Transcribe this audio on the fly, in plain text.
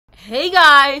Hey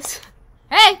guys!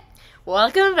 Hey!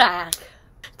 Welcome back!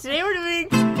 Today we're doing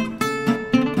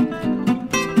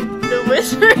the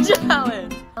Whisper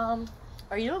Challenge.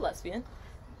 Are you a lesbian?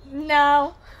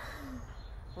 No.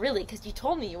 Really? Because you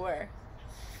told me you were.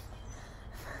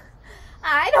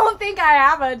 I don't think I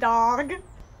have a dog.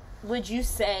 Would you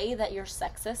say that you're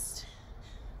sexist?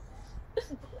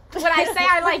 Would I say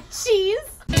I like cheese?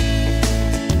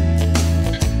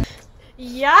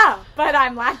 Yeah, but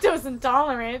I'm lactose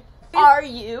intolerant. Are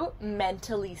you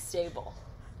mentally stable?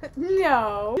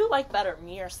 No. Do you like better,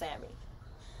 me or Sammy?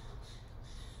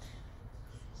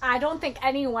 I don't think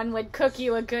anyone would cook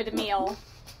you a good meal.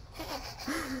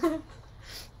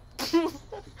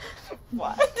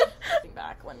 What?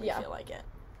 Back when we Yeah. feel like it.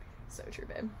 So true,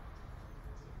 babe.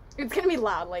 It's gonna be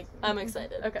loud, like... I'm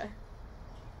excited. Okay.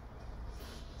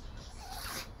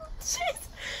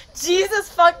 Jesus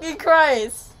fucking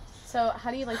Christ! So,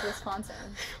 how do you like Wisconsin?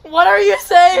 What are you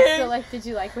saying? So, like, did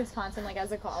you like Wisconsin, like,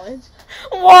 as a college?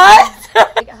 What?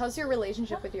 Like, how's your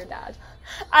relationship with your dad?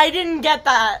 I didn't get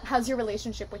that. How's your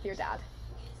relationship with your dad?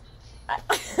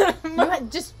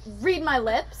 Just read my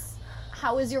lips.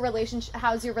 How's your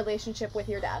relationship with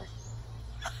your dad?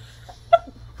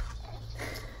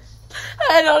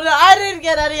 I don't know. I didn't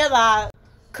get any of that.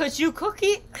 Could you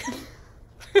cookie?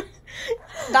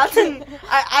 That's an...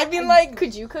 I mean, like...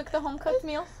 Could you cook the home-cooked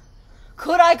meal?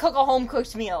 Could I cook a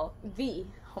home-cooked meal? The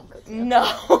home-cooked meal. No.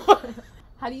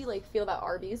 How do you, like, feel about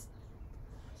Arby's?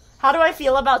 How do I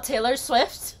feel about Taylor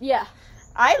Swift? Yeah.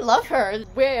 I love her.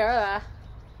 Where?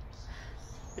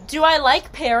 Do I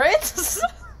like parrots?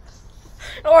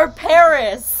 Or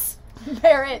Paris?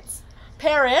 Parrots.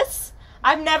 Paris?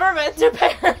 I've never been to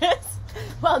Paris.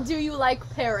 Well, do you like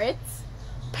parrots?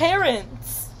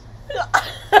 Parents.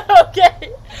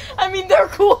 Okay. I mean, they're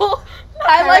cool.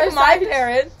 I like my Parasites?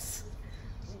 parents.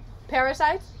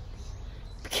 Parasites?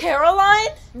 Caroline?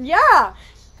 Yeah.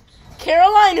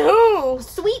 Caroline who?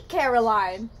 Sweet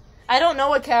Caroline. I don't know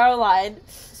what Caroline.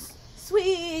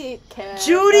 Sweet Caroline.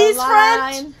 Judy's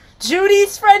friend?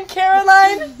 Judy's friend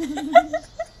Caroline?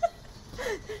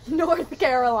 North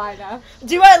Carolina.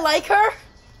 Do I like her?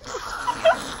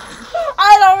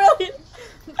 I don't really...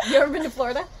 You ever been to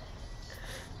Florida?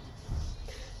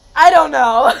 I don't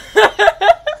know.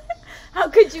 How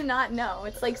could you not know?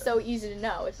 It's like so easy to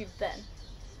know if you've been.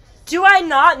 Do I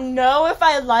not know if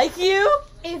I like you?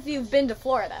 If you've been to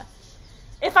Florida.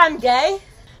 If I'm gay?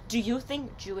 Do you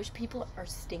think Jewish people are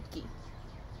stinky?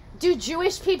 Do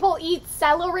Jewish people eat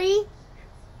celery?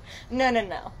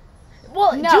 No.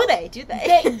 Well, No. do they? Do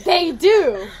they? They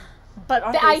do. But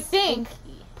are they I think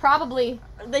stinky? probably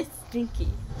Are they stinky?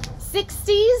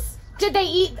 60s? Did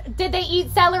they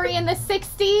eat celery in the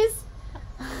 60s?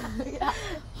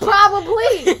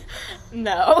 Probably.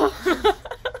 No.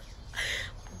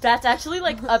 That's actually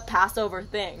like a Passover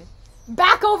thing.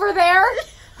 Back over there?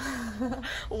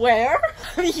 Where?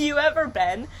 Have you ever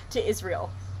been to Israel?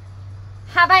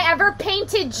 Have I ever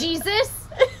painted Jesus?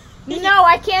 No,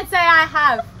 I can't say I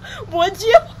have. Would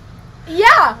you?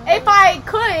 Yeah, if I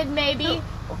could, maybe.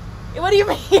 What do you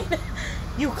mean?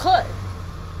 You could.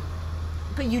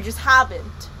 But you just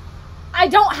haven't. I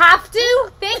don't have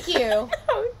to? Thank you.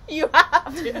 You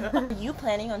have to. Are you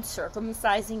planning on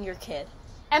circumcising your kid?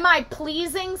 Am I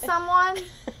pleasing someone?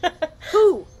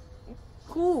 Who?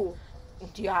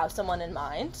 Do you have someone in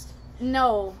mind?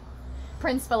 No.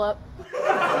 Prince Philip.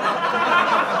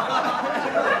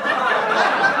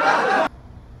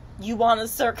 You want to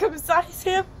circumcise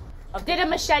him? Did a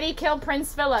machete kill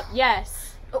Prince Philip?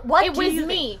 Yes. What It do was you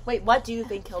me. think- Wait, what do you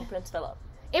think killed Prince Philip?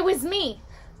 It was me.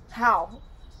 How?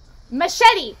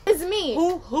 Machete is me.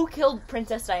 Who killed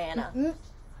Princess Diana?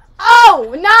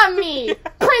 Oh, not me.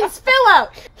 Prince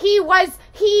Philip.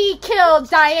 He killed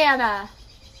Diana.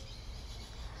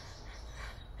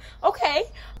 Okay.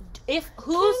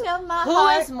 King of my who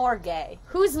heart. is more gay?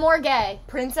 Who's more gay?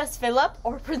 Princess Philip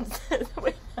or Princess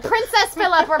Princess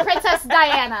Philip or Princess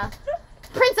Diana?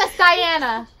 Princess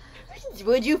Diana.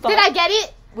 Would you fuck? Did I get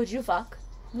it? Would you fuck?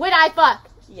 Would I fuck?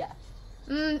 Yeah.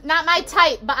 Not my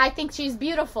type, but I think she's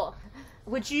beautiful.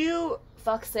 Would you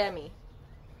fuck Sammy?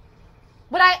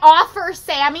 Would I offer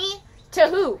Sammy to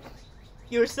who?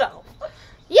 Yourself.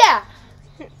 Yeah,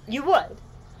 You would.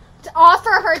 to offer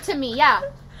her to me, yeah.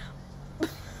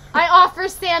 I offer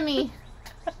Sammy.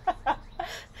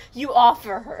 You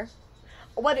offer her.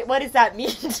 What does that mean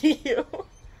to you?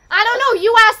 I don't know,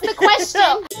 you asked the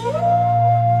question.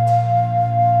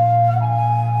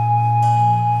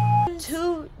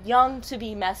 Too young to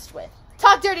be messed with.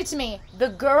 Talk dirty to me. The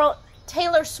girl,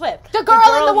 Taylor Swift. The girl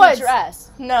in the woods.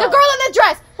 Dress. No. The girl in the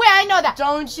dress. Wait, I know that.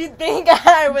 Don't you think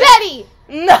I would? Betty.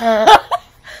 No.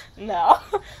 No.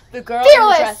 The girl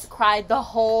Fearless. in the dress cried the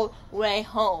whole way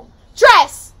home.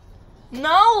 Dress.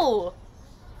 No.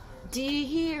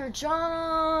 Dear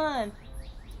John,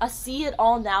 I see it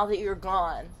all now that you're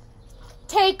gone.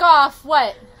 Take off.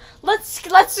 What? Let's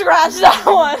scratch that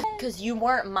one. Cause you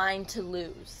weren't mine to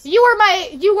lose. You weren't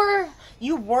mine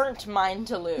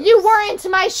to lose. You weren't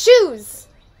my shoes.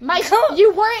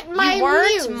 You weren't my You weren't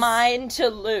muse. mine to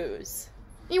lose.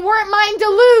 You weren't mine to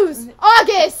lose.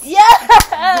 August.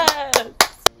 Yes.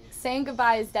 Saying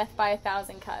goodbye is death by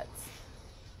 1,000 cuts.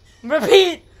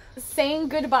 Repeat. Saying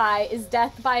goodbye is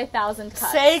death by 1,000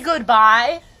 cuts. Say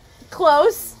goodbye.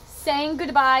 Close. Saying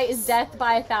goodbye is death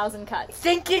by 1,000 cuts.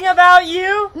 Thinking about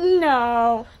you.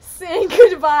 No. Saying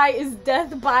goodbye is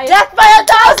death by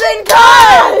 1,000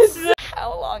 cuts.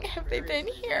 How long have they been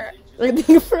here? I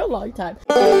think for a long time.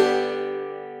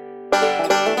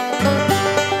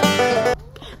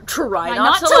 Try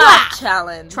not to laugh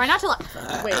challenge. Try not to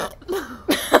laugh. Wait.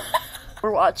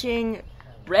 We're watching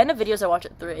random videos I watch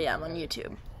at 3 a.m. on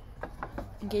YouTube.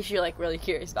 In case you're like really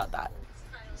curious about that.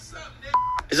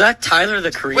 Is that Tyler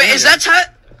the Korean? Wait, is that Tyler?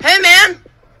 Hey, man!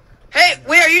 Hey,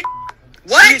 wait, are you...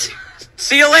 What?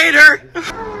 See you later!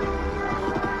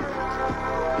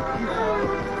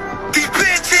 These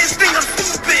bitches think I'm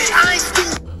stupid! I ain't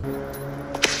stupid!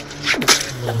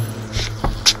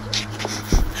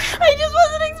 I just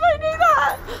wasn't expecting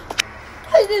that!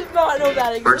 I did not know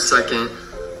that existed. March 2nd,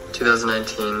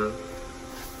 2019,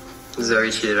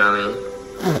 Zoe cheated on me.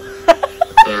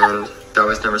 And that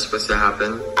was never supposed to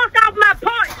happen. Fuck off my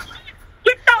porch!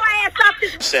 Get your ass off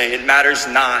this. Say it matters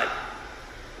not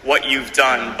what you've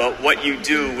done, but what you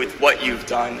do with what you've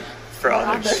done for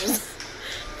others.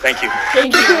 Thank you.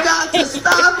 Thank you. got to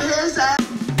stop his ass!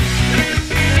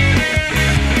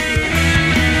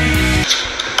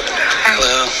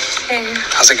 Hello. Hey,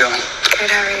 How's it going?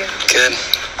 good, how are you? Good.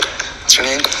 What's your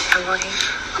name? Emily.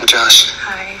 I'm Josh.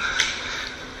 Hi.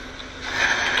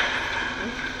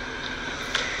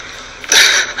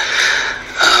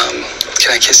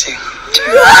 Can I kiss you?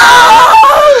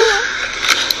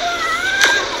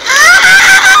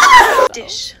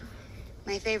 Dish.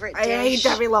 My favorite dish. I hate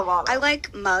Debbie Lovato. I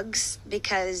like mugs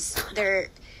because they're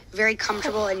very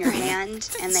comfortable in your hand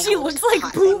and they She hold looks like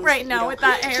hot Boo things right you now don't with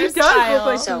that want. hairstyle. She does look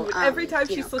like So, Boo every time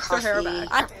you she know, flicks her hair coffee.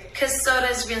 back. Because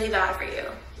soda's really bad for you.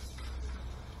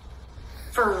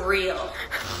 For real.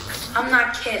 I'm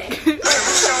not kidding.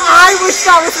 I wish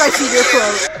that was my senior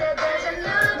quote.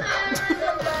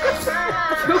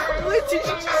 What did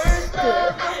you just do?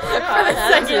 For the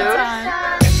second time.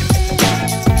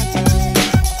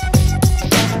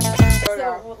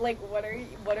 So, like, what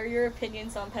are your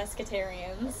opinions on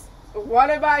pescatarians? What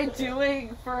am I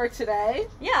doing for today?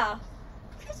 Yeah.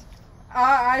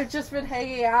 I've just been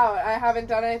hanging out. I haven't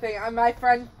done anything. My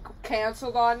friend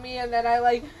canceled on me, and then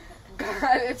I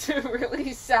got into a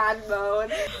really sad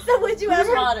mode. So would you Who's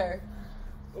ever? hotter?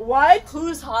 What?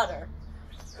 Who's hotter?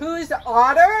 Who's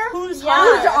Otter? Who's Who's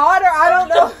hotter? Otter? I don't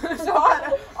know who's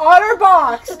Otter.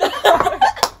 Otterbox.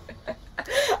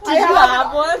 Did you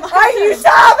have one? I used to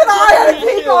have an Otter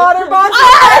pink Otterbox. I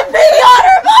had a big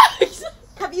Otterbox!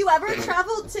 Have you ever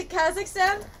traveled to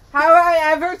Kazakhstan? Have I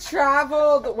ever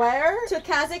traveled where? To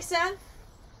Kazakhstan?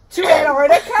 To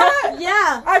Antarctica?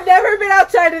 Yeah. I've never been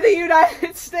outside of the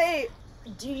United States.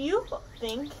 Do you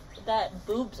think that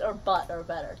boobs or butt are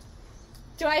better?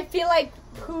 Do I feel like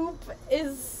poop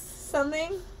is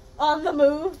something on the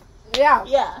move? Yeah.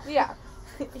 Yeah. Yeah.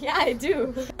 Yeah, I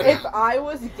do. If I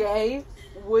was gay,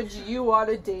 would you want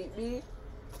to date me?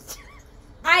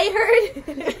 I heard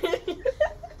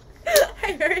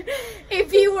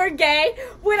if you were gay,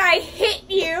 would I hit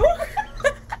you?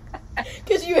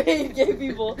 Because you hate gay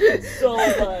people so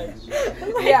much.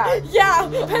 Yeah. Yeah,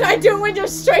 and I do it when you're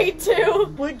straight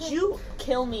too. Would you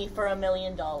kill me for $1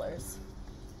 million?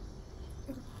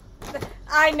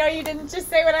 I know you didn't just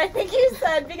say what I think you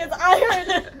said because I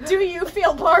heard, do you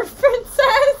feel barf,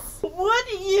 princess? Would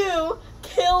you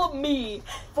kill me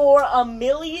for $1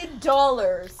 million?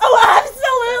 Oh,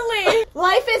 absolutely!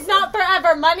 Life is not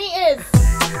forever, money is.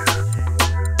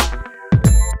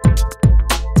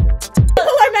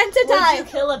 People are meant to die. Would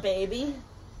you kill a baby?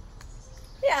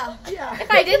 Yeah. Yeah. If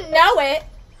I didn't know it,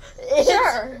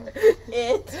 sure.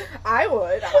 I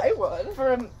would.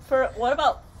 For what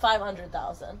about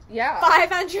 500,000? Yeah.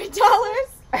 $500?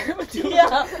 I would do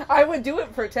Yeah. it. I would do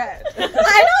it for 10. I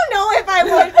don't know if I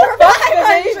would for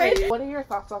 500. What are your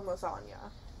thoughts on lasagna?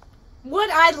 Would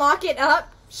I lock it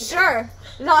up? Sure.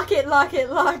 Lock it, lock it,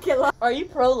 lock it, lock. Are you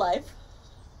pro-life?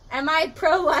 Am I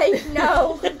pro-life?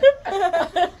 No.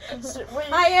 I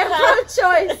I am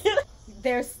pro-choice.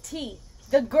 There's teeth.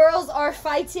 The girls are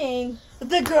fighting.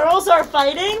 The girls are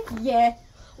fighting? Yeah.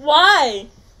 Why?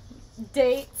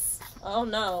 Dates. Oh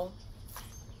no.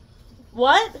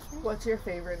 What? What's your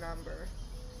favorite number?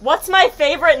 What's my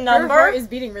favorite Her number? heart is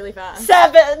beating really fast.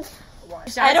 7.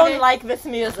 Shower I don't today? like this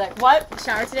music. What?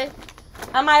 Shower today?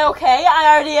 Am I okay?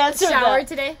 I already answered Shower that.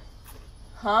 today?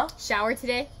 Huh? Shower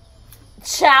today?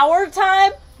 Shower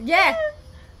time? Yeah.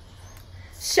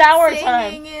 Shower Singing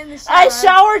time. in the shower. I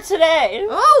showered today.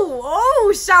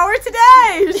 Oh, shower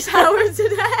today. Shower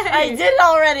today. I did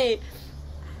already.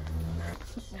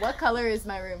 What color is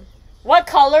my room? What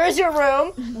color is your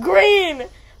room? Green.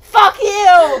 Fuck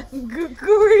you.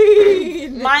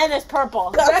 Green. Mine is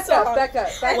purple. Becca,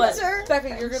 What?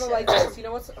 Becca, you're gonna like this. You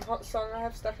know what song I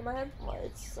have stuck in my head? Well,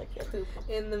 it's like a poop.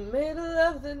 In the middle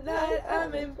of the night,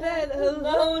 I'm in bed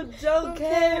alone. Don't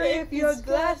care if your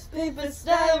glass, paper,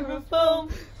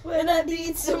 styrofoam. When I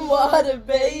need some water,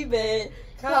 baby,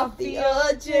 coffee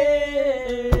or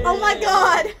gin. Oh my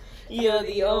god. You're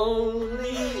the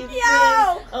only thing Yo.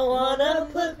 I wanna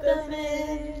put them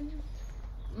in.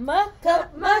 My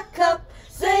cup,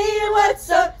 saying what's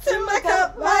up to my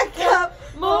cup,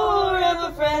 more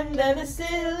of a friend than a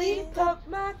silly pup,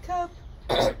 my cup.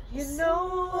 You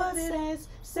know what it is,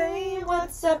 saying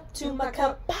what's up to my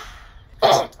cup.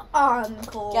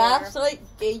 Encore. Gaslight,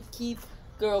 gatekeep,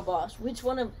 girl boss. Which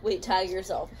one of... Wait, tag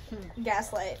yourself.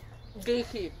 Gaslight.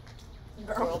 Gatekeep.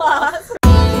 Girl boss.